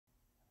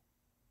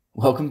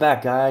Welcome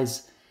back,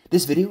 guys.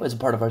 This video is a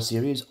part of our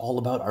series all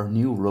about our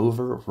new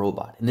Rover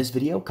robot, and this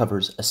video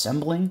covers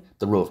assembling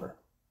the Rover.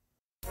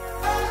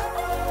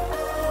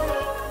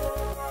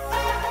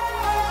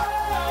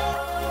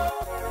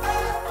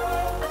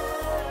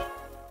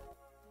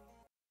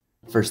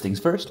 First things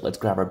first, let's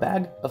grab our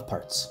bag of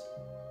parts.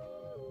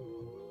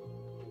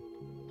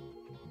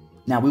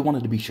 Now, we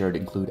wanted to be sure to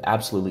include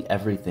absolutely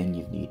everything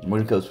you need, and we're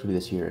going to go through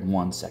this here in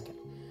 1 second.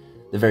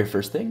 The very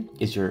first thing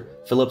is your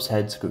Phillips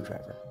head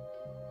screwdriver.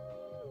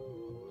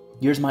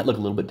 Yours might look a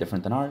little bit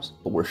different than ours,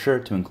 but we're sure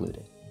to include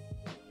it.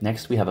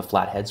 Next, we have a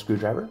flathead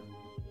screwdriver.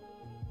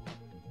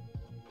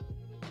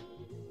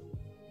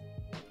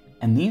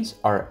 And these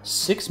are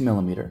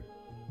 6mm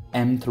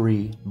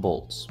M3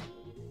 bolts,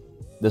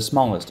 the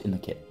smallest in the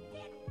kit.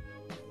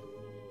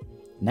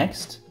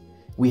 Next,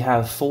 we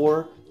have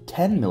 4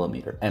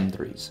 10mm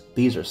M3s.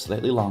 These are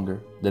slightly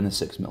longer than the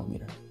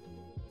 6mm.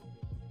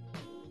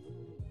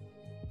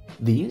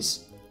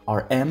 These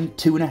are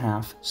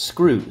M2.5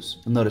 screws.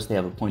 You'll notice they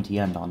have a pointy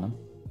end on them.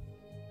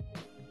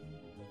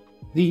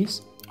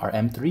 These are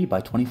M3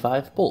 by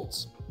 25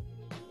 bolts.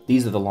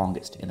 These are the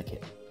longest in the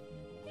kit.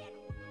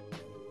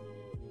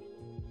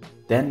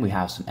 Then we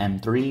have some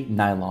M3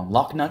 nylon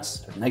lock nuts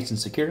that are nice and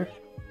secure.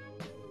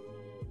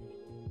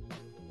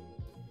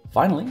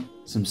 Finally,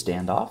 some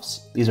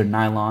standoffs. These are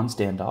nylon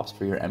standoffs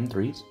for your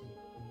M3s.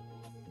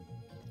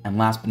 And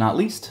last but not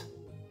least,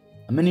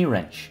 a mini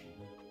wrench.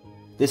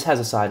 This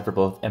has a side for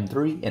both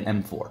M3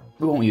 and M4.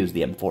 We won't use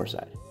the M4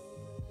 side.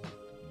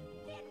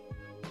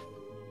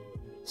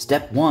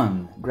 Step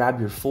 1, grab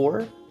your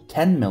 4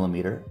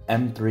 10mm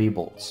M3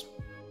 bolts.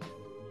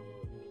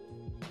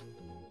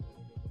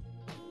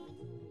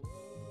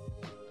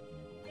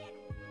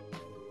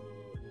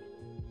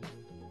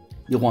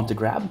 You'll want to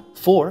grab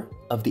 4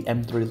 of the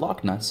M3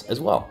 lock nuts as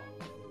well.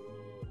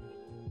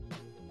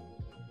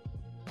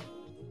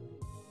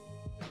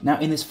 Now,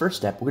 in this first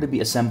step, we're going to be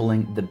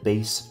assembling the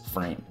base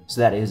frame.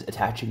 So that is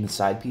attaching the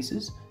side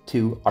pieces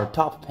to our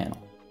top panel.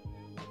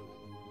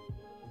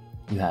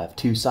 You have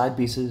 2 side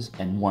pieces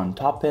and 1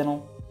 top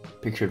panel,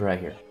 pictured right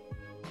here.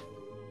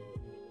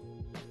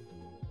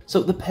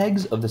 So the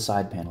pegs of the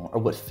side panel are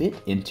what fit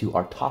into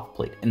our top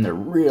plate, and they're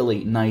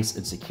really nice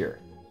and secure.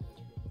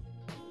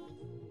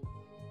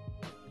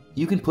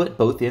 You can put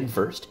both in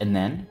first and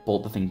then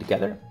bolt the thing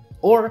together,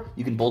 or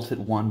you can bolt it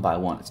one by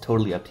one. It's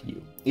totally up to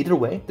you. Either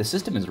way, the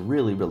system is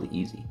really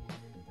easy.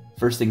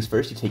 First things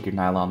first, you take your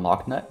nylon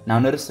lock nut. Now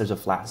notice there's a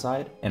flat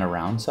side and a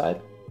round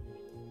side.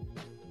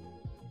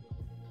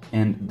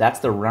 And that's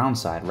the round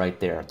side right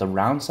there. The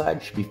round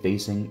side should be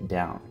facing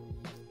down.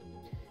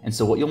 And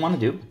so what you'll want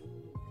to do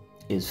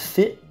is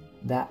fit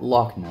that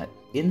lock nut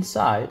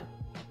inside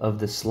of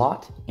the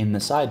slot in the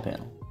side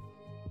panel.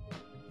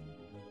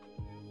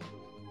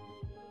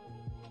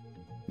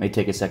 May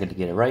take a second to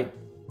get it right.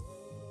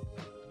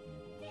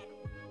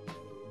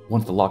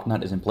 Once the lock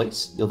nut is in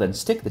place, you'll then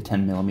stick the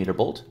 10mm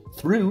bolt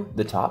through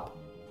the top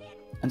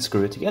and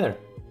screw it together.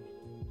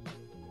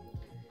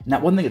 Now,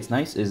 one thing that's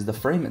nice is the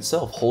frame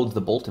itself holds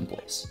the bolt in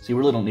place, so you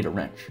really don't need a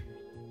wrench.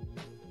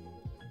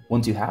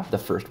 Once you have the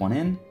first one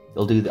in,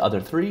 you'll do the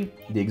other 3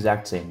 the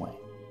exact same way.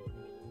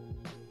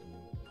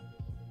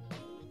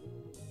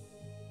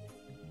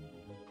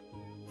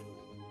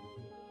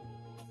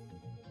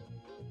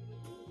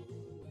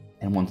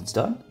 And once it's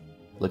done,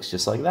 it looks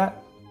just like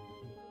that.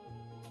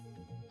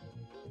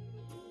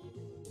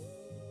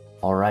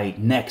 Alright,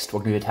 next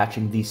we're going to be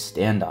attaching these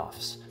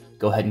standoffs.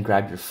 Go ahead and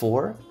grab your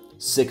 4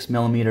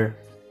 6mm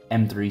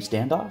M3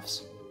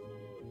 standoffs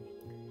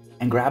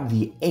and grab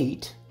the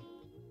 8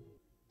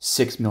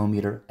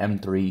 6mm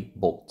M3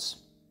 bolts.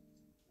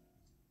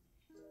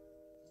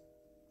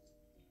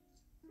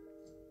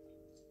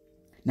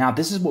 Now,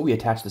 this is what we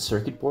attach the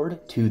circuit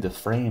board to the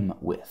frame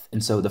with.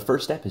 And so the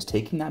first step is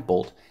taking that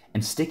bolt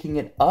and sticking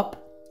it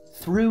up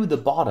through the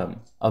bottom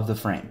of the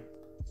frame,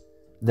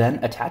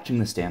 then attaching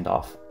the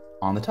standoff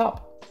on the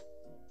top.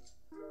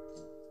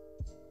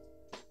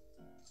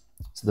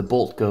 So the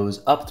bolt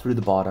goes up through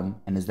the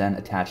bottom and is then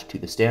attached to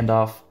the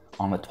standoff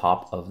on the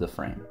top of the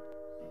frame.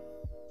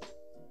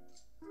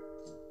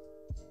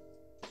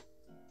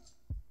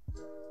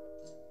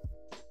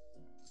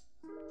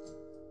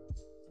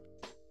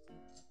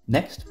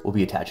 Next, we'll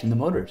be attaching the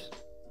motors.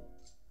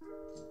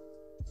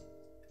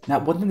 Now,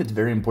 one thing that's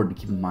very important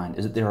to keep in mind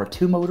is that there are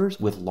 2 motors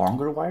with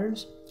longer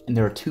wires, and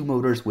there are 2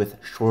 motors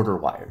with shorter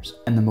wires.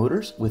 And the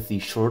motors with the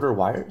shorter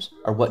wires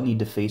are what need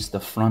to face the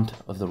front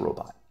of the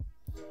robot.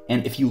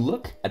 And if you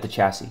look at the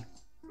chassis,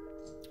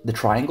 the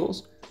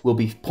triangles will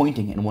be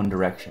pointing in one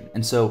direction.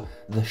 And so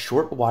the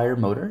short wire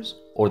motors,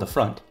 or the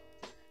front,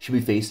 should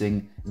be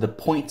facing the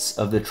points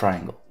of the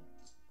triangle.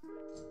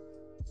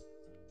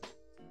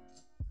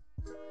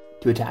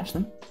 To attach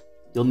them,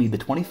 you'll need the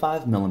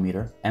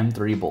 25mm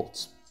M3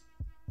 bolts.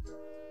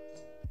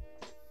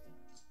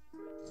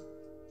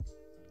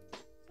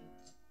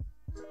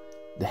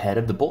 The head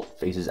of the bolt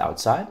faces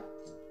outside,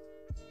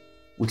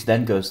 which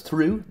then goes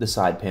through the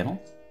side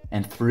panel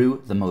and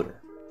through the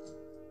motor.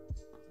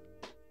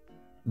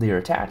 They are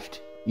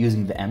attached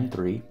using the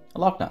M3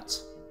 lock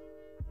nuts.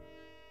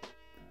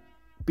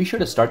 Be sure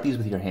to start these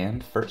with your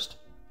hand first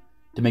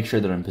to make sure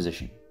they're in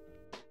position.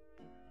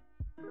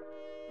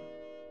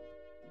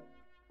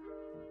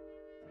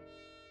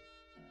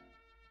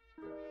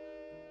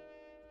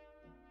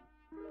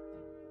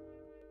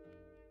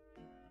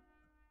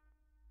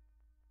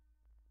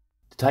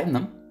 To tighten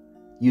them,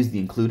 use the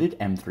included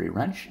M3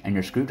 wrench and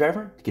your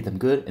screwdriver to get them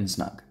good and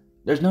snug.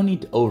 There's no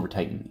need to over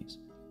tighten these.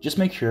 Just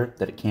make sure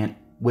that it can't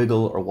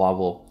wiggle or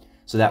wobble,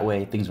 so that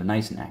way things are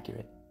nice and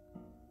accurate.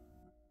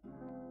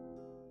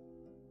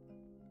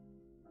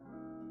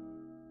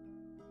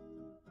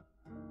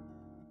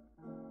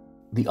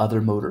 The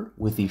other motor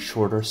with the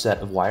shorter set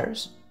of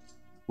wires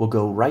will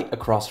go right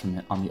across from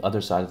it on the other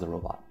side of the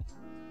robot.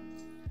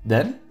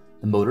 Then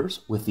the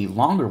motors with the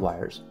longer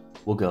wires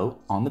will go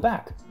on the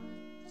back.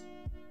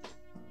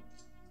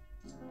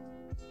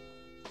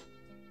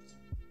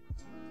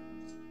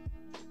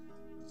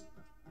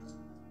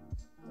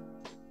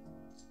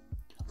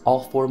 All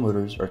 4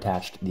 motors are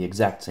attached the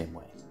exact same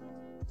way.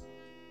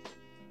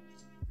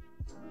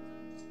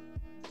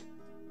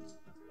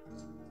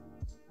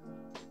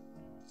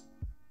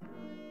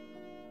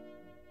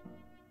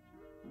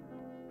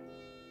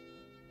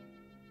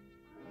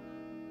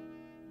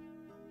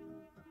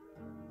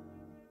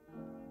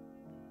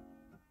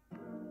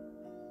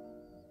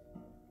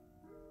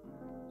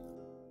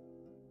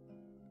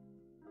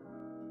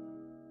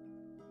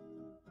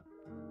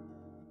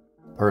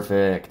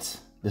 Perfect.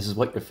 This is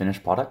what your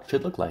finished product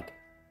should look like.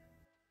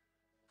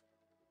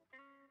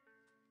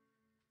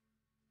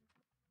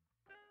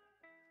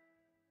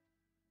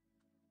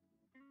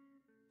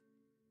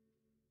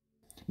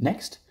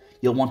 Next,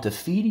 you'll want to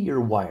feed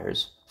your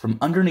wires from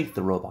underneath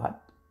the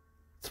robot,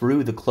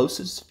 through the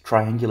closest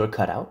triangular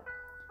cutout,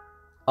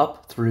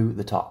 up through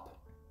the top.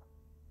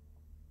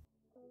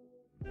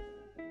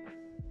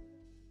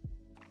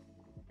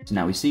 So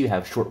now we see you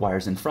have short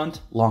wires in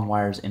front, long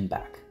wires in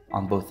back,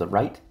 on both the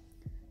right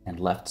and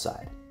left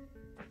side.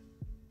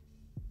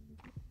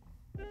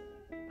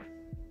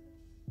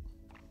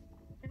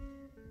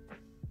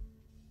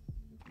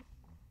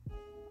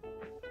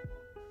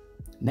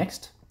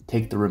 Next,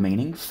 take the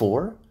remaining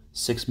 4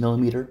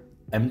 6mm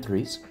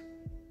M3s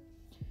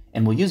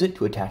and we'll use it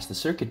to attach the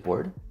circuit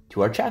board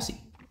to our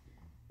chassis.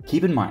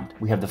 Keep in mind,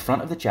 we have the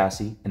front of the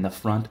chassis and the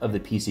front of the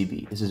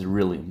PCB. This is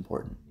really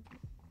important.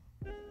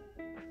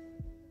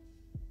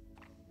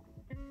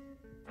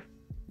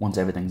 Once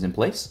everything's in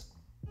place,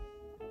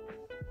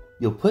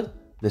 you'll put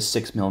the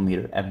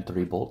 6mm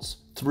M3 bolts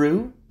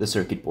through the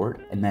circuit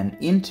board and then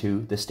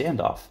into the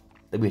standoff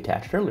that we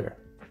attached earlier.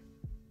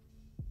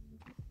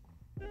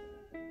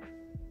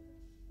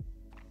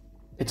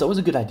 It's always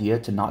a good idea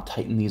to not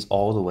tighten these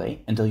all the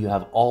way until you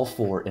have all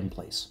 4 in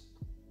place.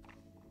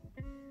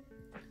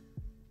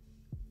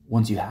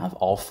 Once you have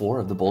all 4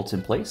 of the bolts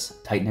in place,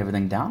 tighten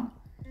everything down.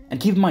 And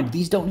keep in mind,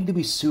 these don't need to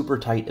be super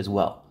tight as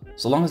well.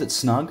 So long as it's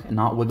snug and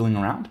not wiggling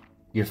around,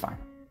 you're fine.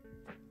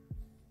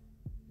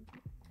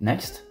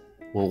 Next,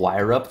 we'll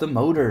wire up the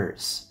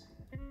motors.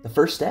 The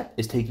first step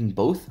is taking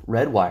both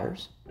red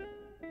wires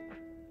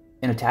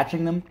and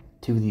attaching them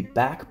to the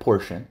back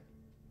portion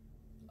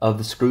of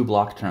the screw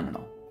block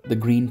terminal. The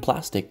green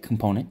plastic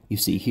component you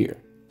see here.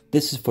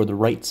 This is for the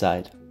right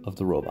side of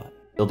the robot.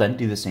 You'll then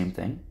do the same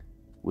thing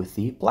with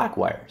the black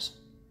wires.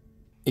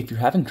 If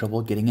you're having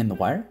trouble getting in the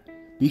wire,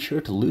 be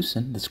sure to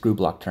loosen the screw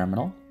block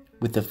terminal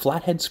with the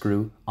flathead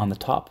screw on the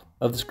top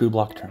of the screw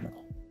block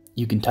terminal.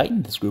 You can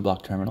tighten the screw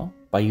block terminal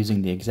by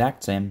using the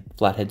exact same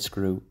flathead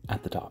screw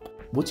at the top.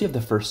 Once you have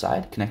the first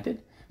side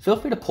connected, feel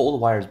free to pull the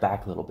wires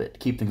back a little bit to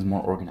keep things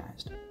more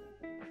organized.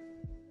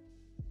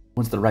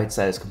 Once the right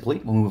side is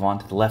complete, we'll move on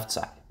to the left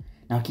side.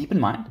 Now keep in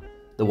mind,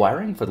 the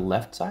wiring for the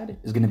left side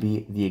is going to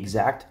be the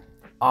exact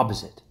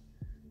opposite.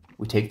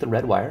 We take the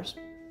red wires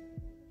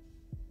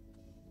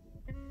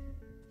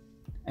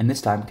and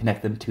this time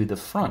connect them to the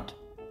front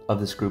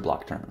of the screw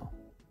block terminal.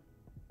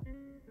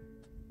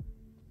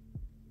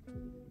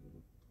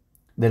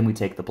 Then we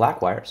take the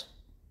black wires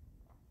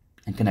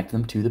and connect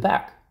them to the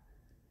back.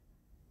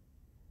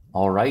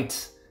 All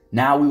right,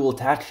 now we will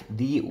attach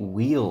the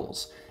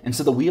wheels. And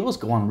so the wheels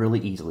go on really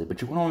easily, but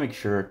you want to make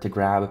sure to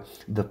grab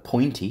the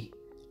pointy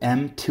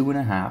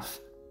M2.5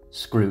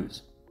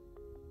 screws.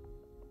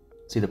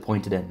 See the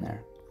pointed end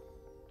there.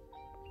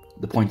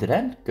 The pointed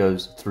end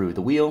goes through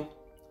the wheel,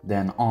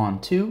 then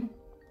onto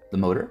the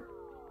motor,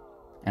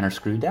 and are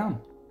screwed down.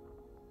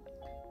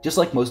 Just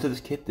like most of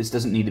this kit, this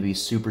doesn't need to be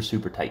super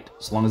tight.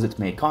 As long as it's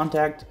made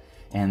contact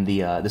and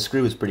the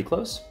screw is pretty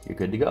close, you're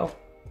good to go.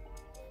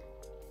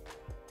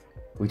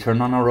 We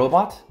turn on our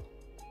robot,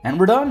 and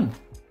we're done.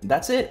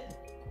 That's it.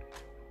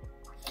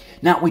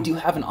 Now, we do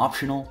have an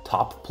optional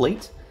top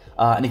plate,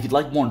 and if you'd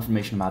like more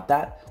information about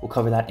that, we'll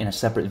cover that in a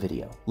separate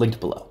video, linked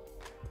below.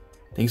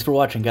 Thanks for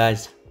watching,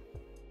 guys.